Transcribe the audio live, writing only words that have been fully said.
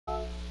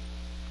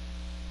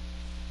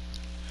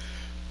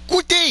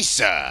day,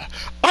 sir.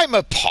 I'm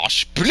a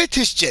posh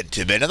British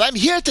gentleman, and I'm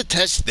here to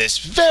test this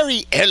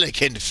very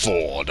elegant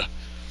Ford.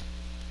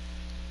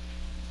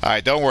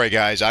 Alright, don't worry,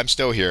 guys. I'm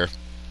still here,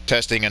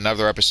 testing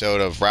another episode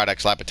of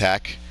Radx Lap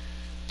Attack.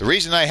 The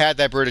reason I had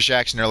that British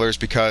accent earlier is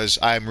because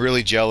I'm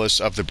really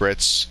jealous of the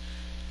Brits.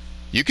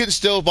 You can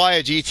still buy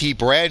a GT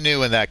brand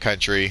new in that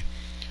country,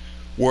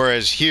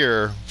 whereas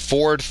here,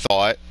 Ford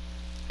thought,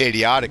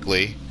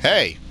 idiotically,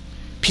 hey,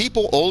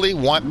 people only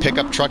want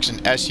pickup trucks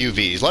and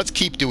SUVs. Let's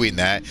keep doing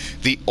that.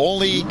 The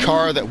only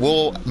car that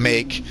we'll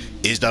make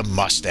is the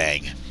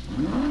Mustang.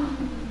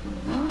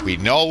 We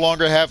no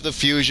longer have the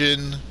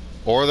Fusion,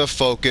 or the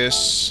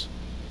Focus,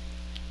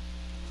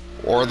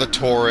 or the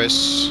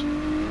Taurus,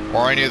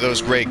 or any of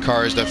those great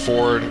cars that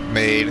Ford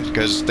made,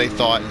 because they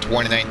thought in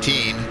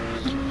 2019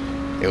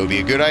 it would be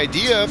a good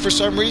idea for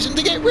some reason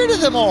to get rid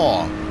of them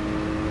all.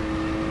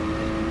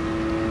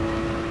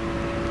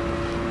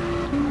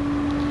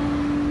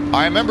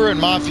 I remember in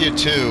Mafia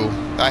 2,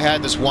 I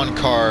had this one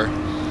car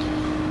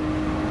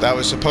that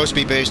was supposed to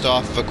be based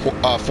off of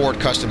a Ford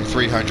Custom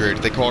 300.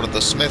 They called it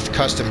the Smith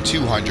Custom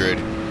 200.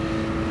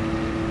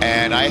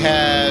 And I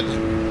had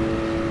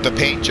the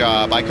paint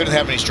job. I couldn't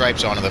have any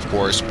stripes on it, of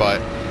course, but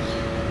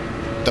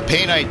the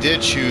paint I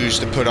did choose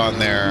to put on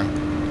there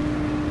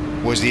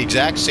was the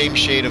exact same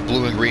shade of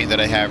blue and green that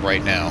I have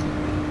right now.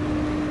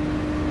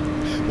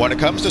 When it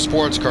comes to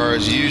sports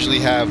cars, you usually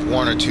have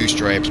 1 or 2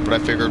 stripes, but I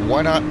figured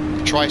why not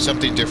try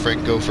something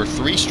different, go for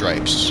 3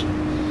 stripes.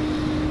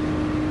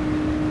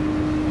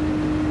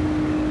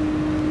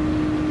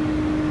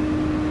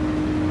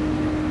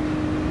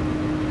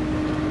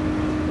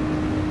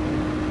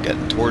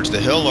 Getting towards the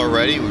hill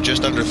already with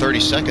just under 30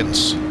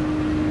 seconds.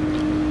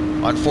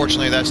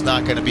 Unfortunately, that's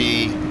not going to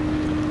be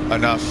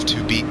enough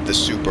to beat the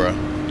Supra.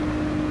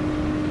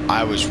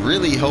 I was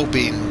really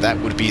hoping that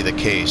would be the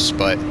case,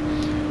 but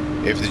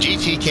if the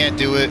GT can't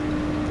do it,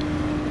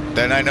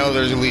 then I know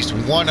there's at least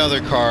one other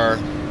car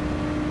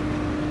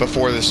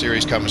before the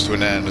series comes to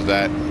an end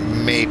that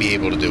may be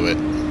able to do it.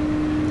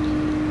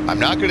 I'm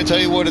not going to tell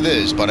you what it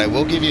is, but I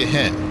will give you a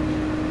hint.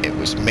 It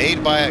was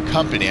made by a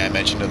company I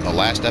mentioned in the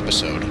last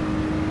episode.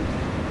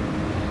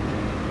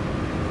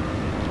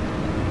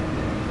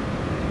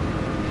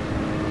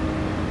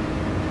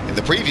 In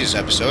the previous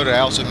episode, I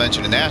also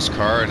mentioned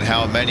NASCAR and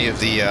how many of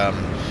the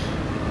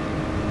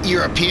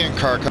European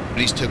car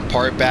companies took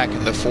part back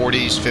in the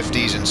 40s,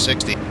 50s, and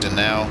 60s, and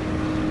now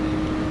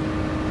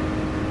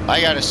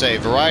I gotta say,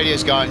 variety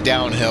has gone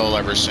downhill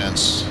ever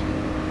since.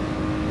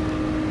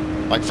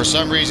 Like, for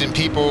some reason,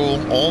 people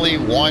only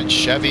want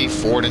Chevy,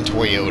 Ford, and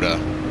Toyota.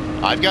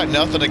 I've got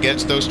nothing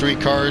against those 3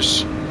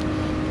 cars.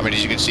 I mean,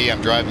 as you can see,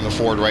 I'm driving a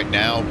Ford right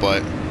now,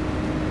 but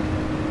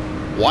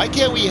why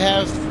can't we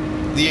have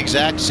the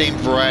exact same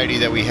variety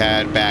that we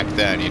had back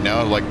then, you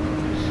know? Like,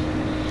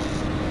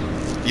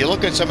 you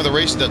look at some of the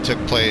races that took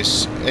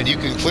place, and you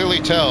can clearly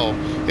tell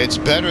it's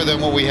better than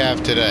what we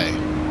have today.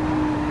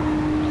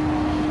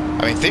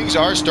 I mean, things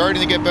are starting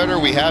to get better.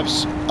 We have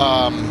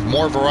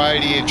more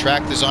variety in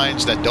track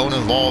designs that don't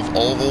involve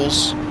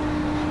ovals,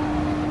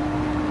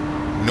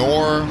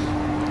 nor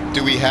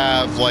do we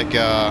have, like,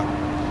 a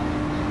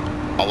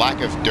lack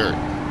of dirt.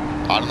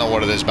 I don't know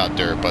what it is about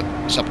dirt, but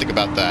something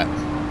about that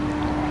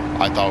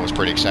I thought was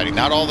pretty exciting.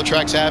 Not all the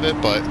tracks have it,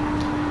 but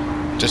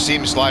just seeing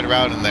them slide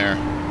around in there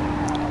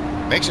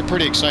makes it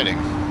pretty exciting.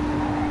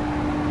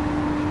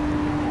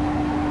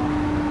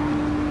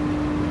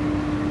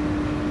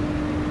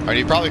 I mean,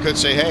 you probably could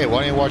say, hey,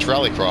 why don't you watch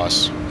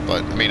Rallycross?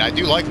 But, I mean, I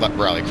do like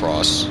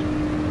Rallycross.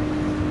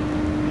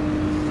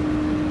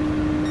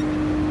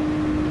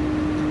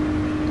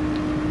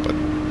 But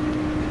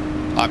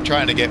I'm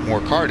trying to get more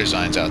car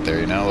designs out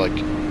there, you know? Like,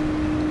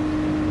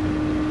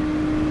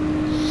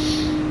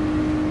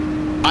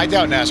 I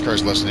doubt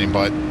NASCAR's listening,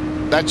 but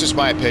that's just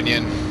my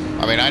opinion.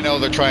 I mean, I know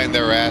they're trying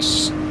their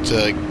ass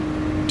to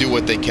do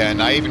what they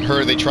can. I even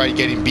heard they tried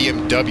getting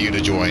BMW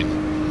to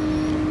join.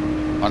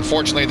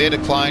 Unfortunately, they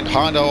declined.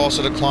 Honda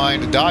also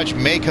declined. Dodge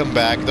may come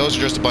back. Those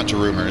are just a bunch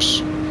of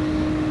rumors.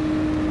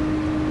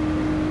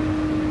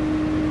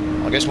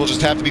 I guess we'll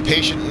just have to be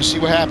patient and see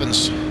what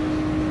happens.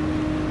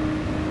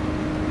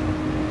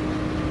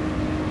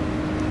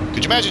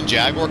 Could you imagine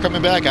Jaguar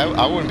coming back?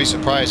 I wouldn't be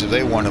surprised if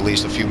they won at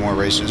least a few more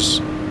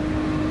races.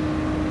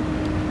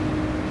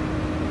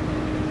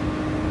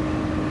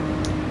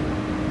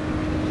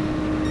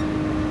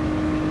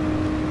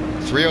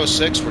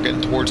 .306, we're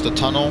getting towards the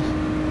tunnel.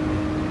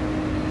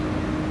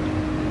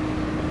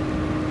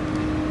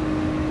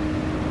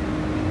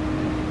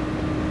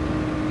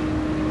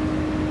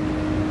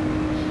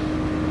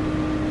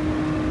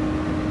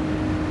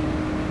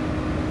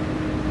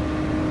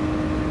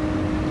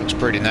 Looks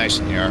pretty nice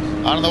in here.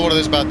 I don't know what it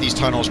is about these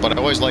tunnels, but I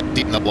always like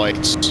seeing the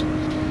lights. I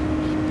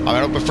mean,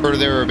 I would prefer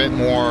they were a bit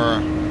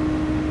more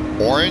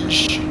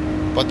orange,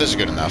 but this is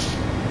good enough.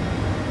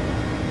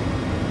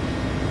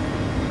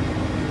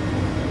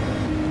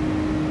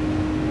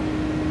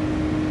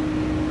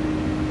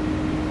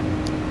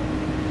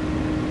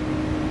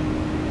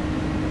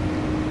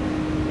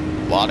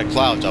 A lot of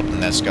clouds up in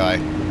that sky.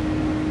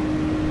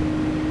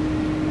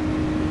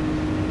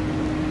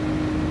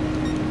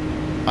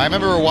 I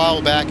remember a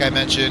while back I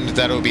mentioned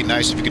that it would be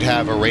nice if you could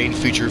have a rain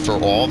feature for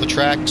all the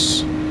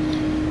tracks.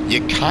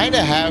 You kind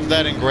of have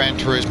that in Gran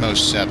Turismo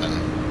 7.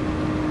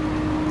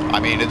 I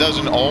mean, it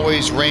doesn't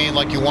always rain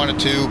like you want it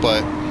to,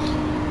 but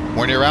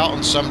when you're out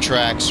on some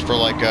tracks for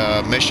like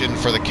a mission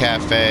for the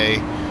cafe,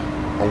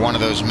 or one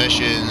of those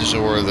missions,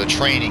 or the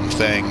training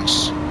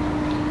things,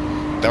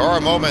 there are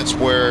moments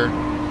where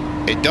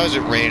it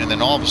doesn't rain and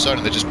then all of a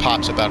sudden it just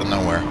pops up out of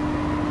nowhere.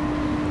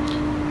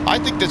 I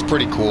think that's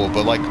pretty cool,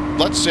 but like,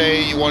 let's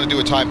say you want to do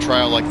a time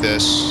trial like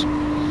this,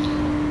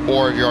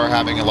 or if you're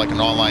having like an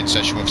online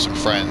session with some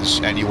friends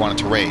and you want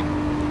it to rain.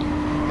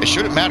 It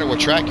shouldn't matter what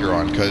track you're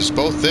on, because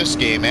both this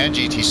game and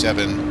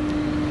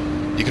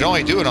GT7, you can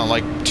only do it on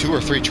like 2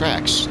 or 3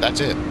 tracks. That's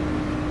it.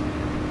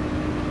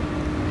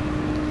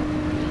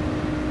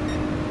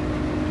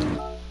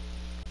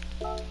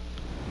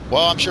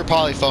 Well, I'm sure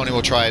Polyphony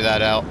will try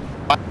that out.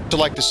 I'd also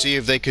like to see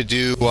if they could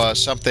do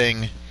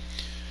something.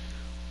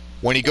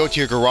 When you go to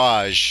your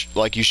garage,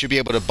 like, you should be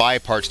able to buy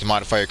parts to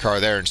modify your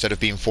car there instead of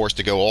being forced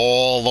to go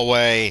all the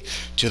way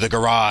to the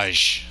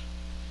garage.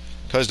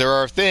 Because there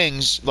are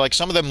things, like,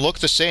 some of them look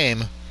the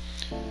same.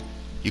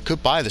 You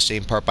could buy the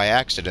same part by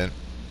accident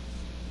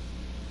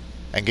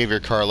and give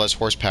your car less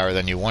horsepower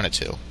than you want it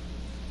to.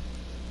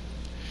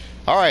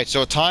 Alright,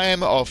 so a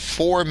time of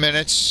 4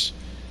 minutes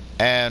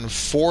and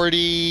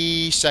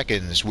 40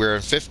 seconds. We're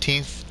in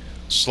 15th.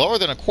 Slower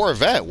than a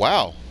Corvette,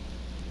 wow.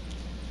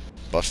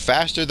 But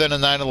faster than a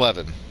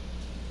 911.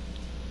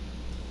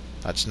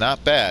 That's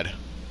not bad.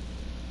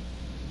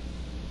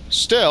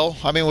 Still,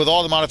 I mean, with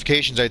all the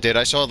modifications I did,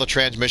 I saw the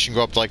transmission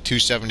go up to like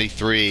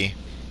 273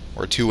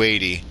 or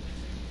 280.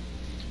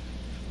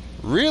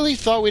 Really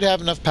thought we'd have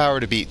enough power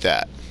to beat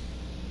that.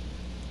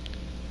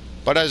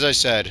 But as I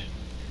said,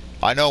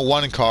 I know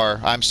one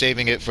car, I'm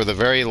saving it for the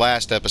very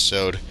last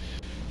episode,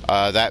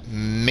 that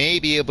may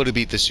be able to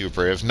beat the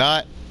Supra. If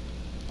not,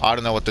 I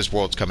don't know what this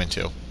world's coming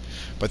to.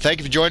 But thank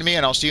you for joining me,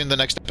 and I'll see you in the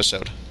next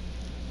episode.